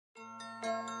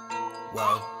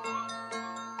Whoa.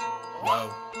 Whoa.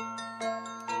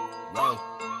 Whoa.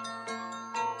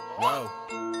 Whoa.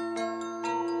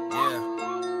 Yeah.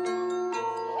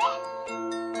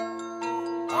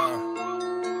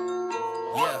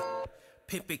 Yeah.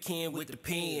 Pip it Ken with the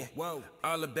pen. Whoa.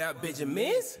 All about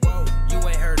Benjamins. Whoa. You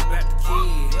ain't heard about the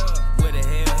kid. Yeah. Where the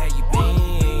hell have you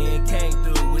been? Came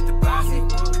through with the posse.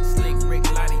 Slick Rick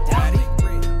Lottie Dottie.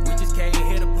 We just came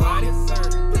here to party.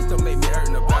 Please don't make me hurt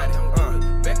nobody.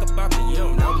 Back up off me, you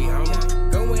don't know me,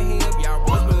 homie. Go in him, y'all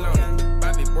was baloney.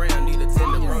 Bobby Brown need a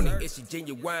tenderoni. If she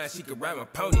genuine, she could ride my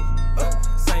pony.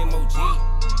 Same OG,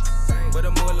 but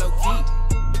I'm more low key.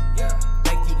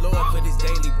 Thank you, Lord, for this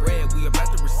daily bread we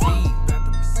about to receive.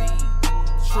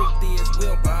 Truth is, we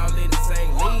don't ball in the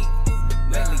same league.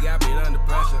 Lately, I've been under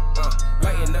pressure,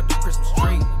 lighting up the Christmas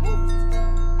tree.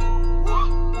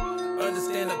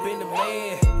 Understand I've been the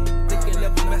man, thinking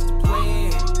of a master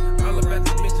plan. All about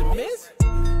the Benjamins.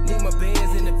 Need my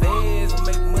bands in advance,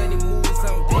 make money moves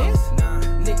on dance.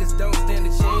 Niggas don't stand a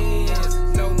chance,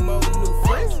 no more new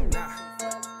friends.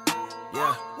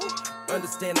 Yeah,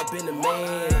 understand I've been the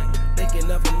man,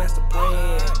 thinking of a master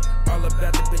plan. All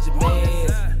about the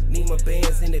Benjamins. Need my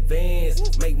bands in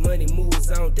advance, make money moves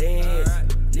on dance.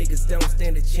 Niggas don't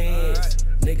stand a chance,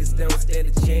 niggas don't stand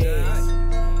a chance.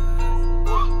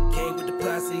 Came with the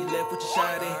posse, left with your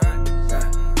shawty.